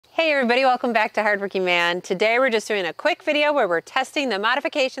Hey everybody, welcome back to Hardworking Man. Today we're just doing a quick video where we're testing the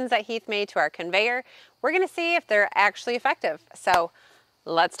modifications that Heath made to our conveyor. We're gonna see if they're actually effective. So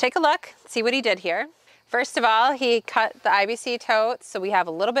let's take a look, see what he did here. First of all, he cut the IBC totes, so we have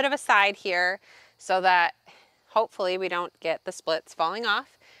a little bit of a side here so that hopefully we don't get the splits falling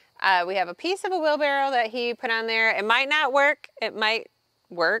off. We have a piece of a wheelbarrow that he put on there. It might not work, it might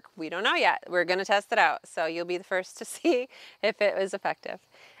work, we don't know yet. We're gonna test it out, so you'll be the first to see if it was effective.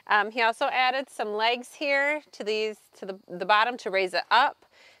 He also added some legs here to the bottom to raise it up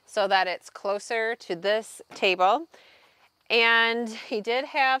so that it's closer to this table. And he did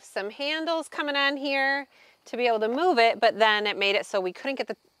have some handles coming on here to be able to move it, but then it made it so we couldn't get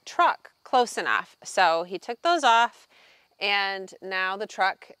the truck close enough. So he took those off, and now the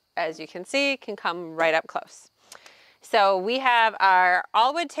truck, as you can see, can come right up close. So we have our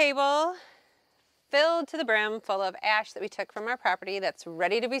all-wood table filled to the brim full of ash that we took from our property that's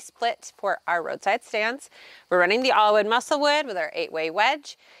ready to be split for our roadside stands. We're running the all-wood muscle wood with our 8-way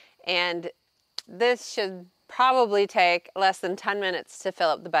wedge, and this should probably take less than 10 minutes to fill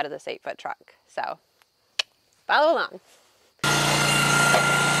up the bed of this 8-foot truck. So follow along.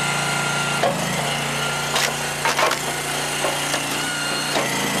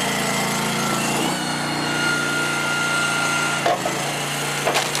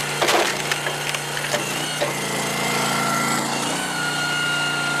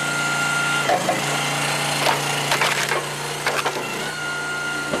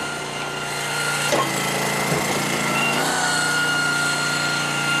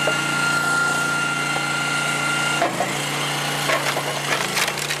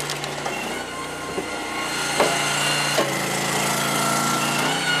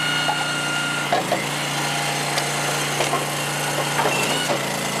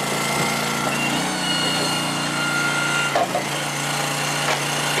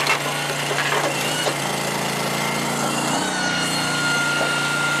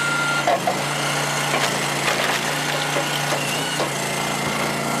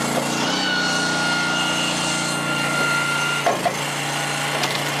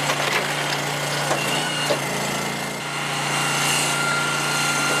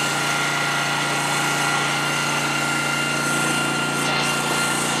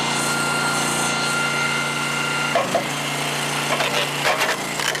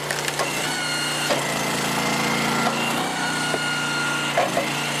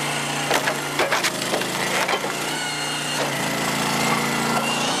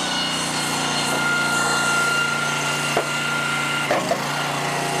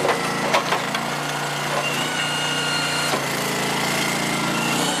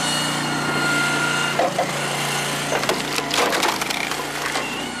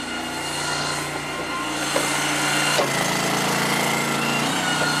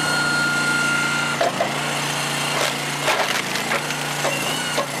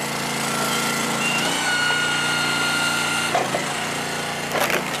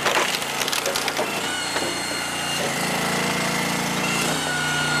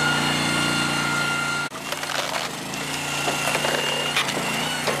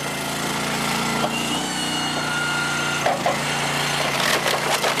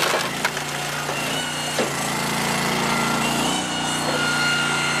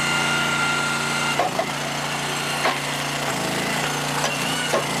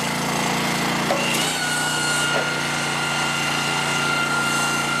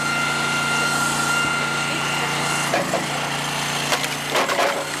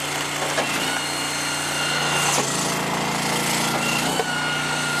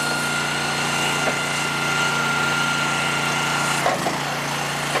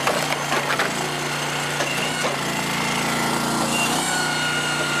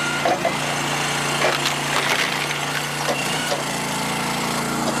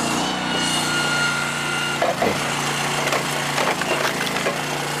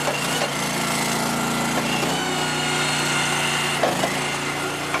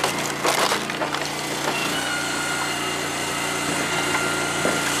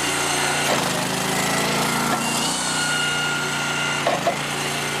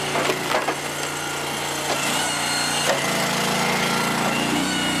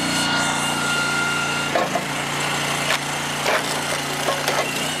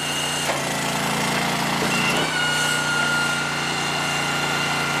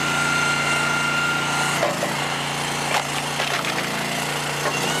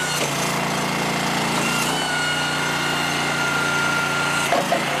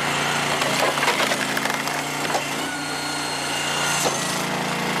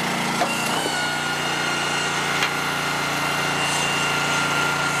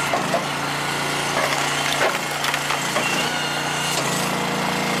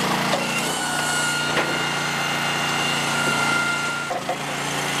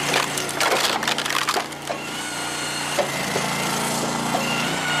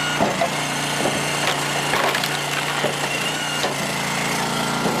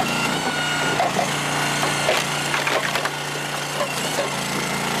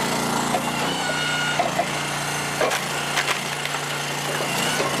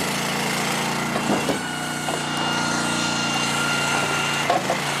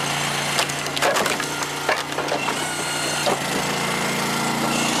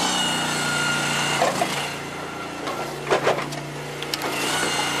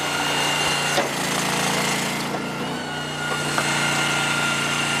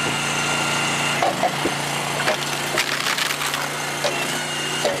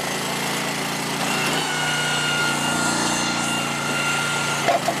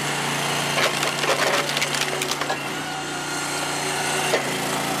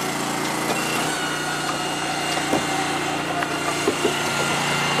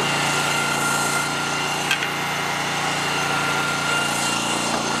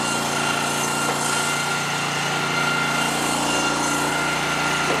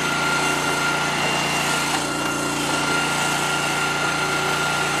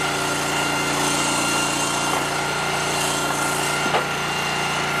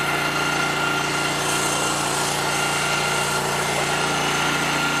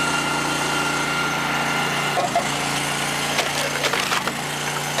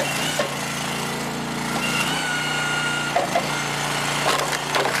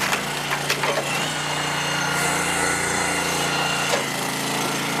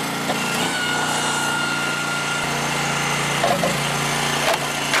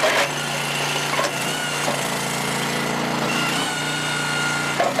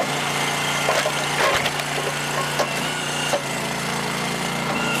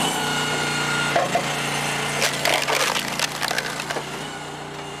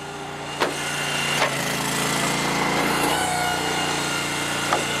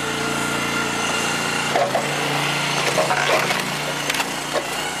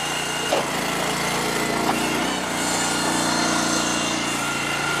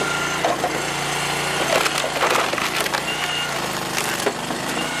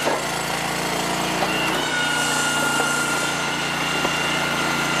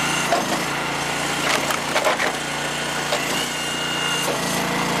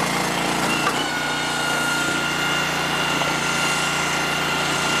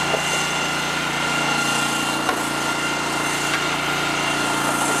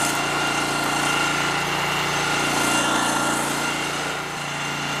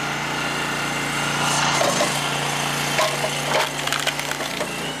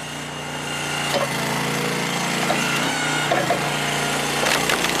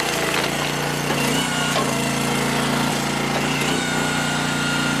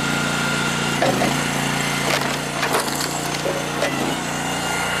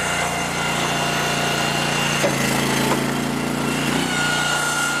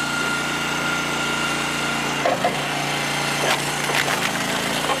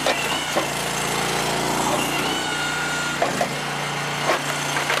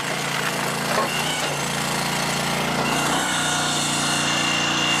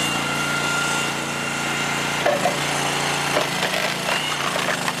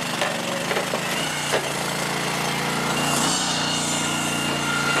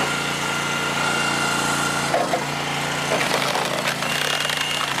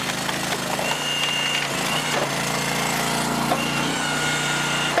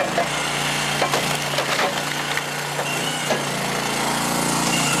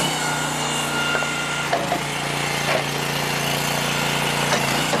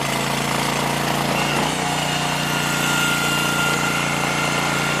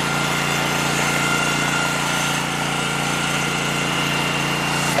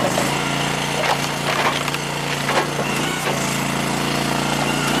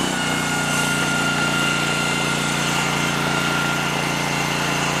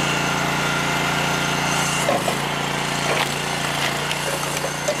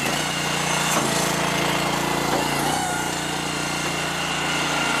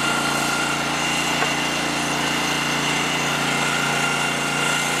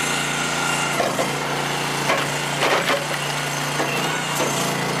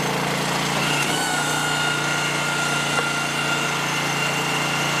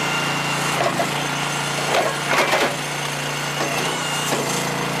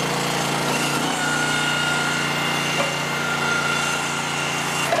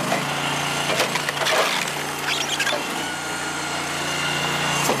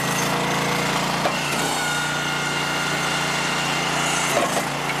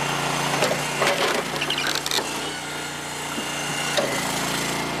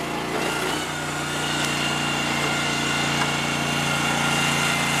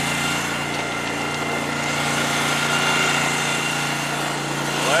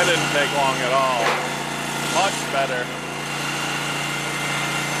 take long at all. Much better.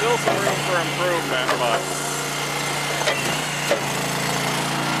 Still some room for improvement, but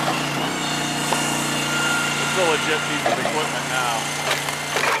it's a legit piece of equipment now.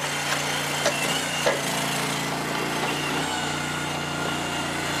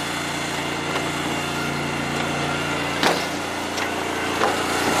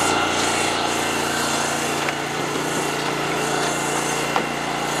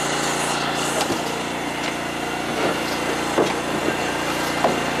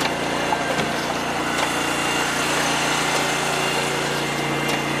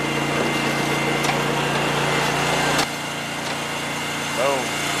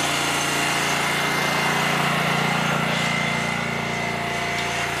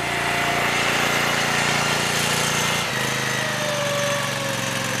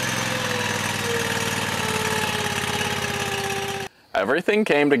 Everything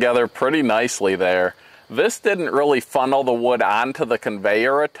came together pretty nicely there. This didn't really funnel the wood onto the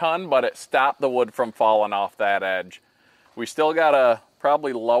conveyor a ton, but it stopped the wood from falling off that edge. We still gotta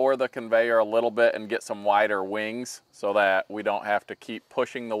probably lower the conveyor a little bit and get some wider wings so that we don't have to keep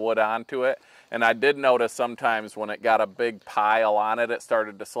pushing the wood onto it. And I did notice sometimes when it got a big pile on it, it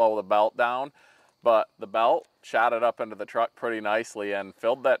started to slow the belt down. But the belt shot it up into the truck pretty nicely and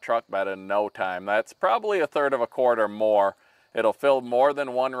filled that truck bed in no time. That's probably a third of a quart or more. It'll fill more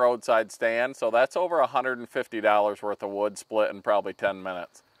than one roadside stand, so that's over $150 worth of wood split in probably 10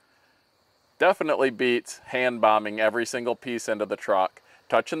 minutes. Definitely beats hand bombing every single piece into the truck.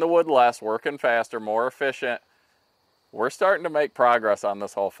 Touching the wood less, working faster, more efficient. We're starting to make progress on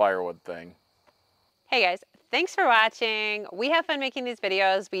this whole firewood thing. Hey guys, thanks for watching. We have fun making these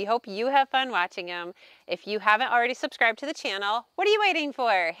videos. We hope you have fun watching them. If you haven't already subscribed to the channel, what are you waiting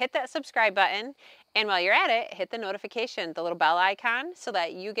for? Hit that subscribe button. And while you're at it, hit the notification, the little bell icon, so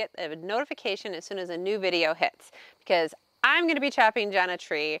that you get a notification as soon as a new video hits. Because I'm going to be chopping down a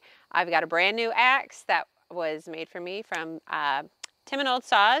tree. I've got a brand new axe that was made for me from Tim and Old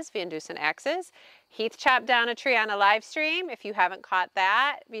Saws, Van Dusen Axes. Heath chopped down a tree on a live stream. If you haven't caught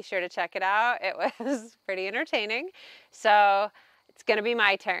that, be sure to check it out. It was pretty entertaining. So it's going to be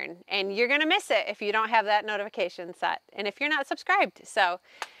my turn. And you're going to miss it if you don't have that notification set. And if you're not subscribed. So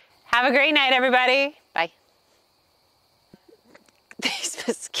have a great night, everybody. Bye. These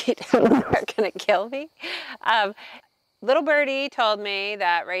mosquitoes are going to kill me. Little birdie told me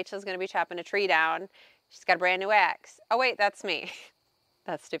that Rachel's going to be chopping a tree down. She's got a brand new axe. Oh, wait, that's me.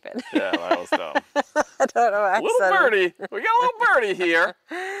 That's stupid. Yeah, that was dumb. I don't know why I said birdie. We got a little birdie here.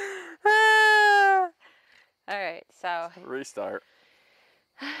 All right, so. Restart.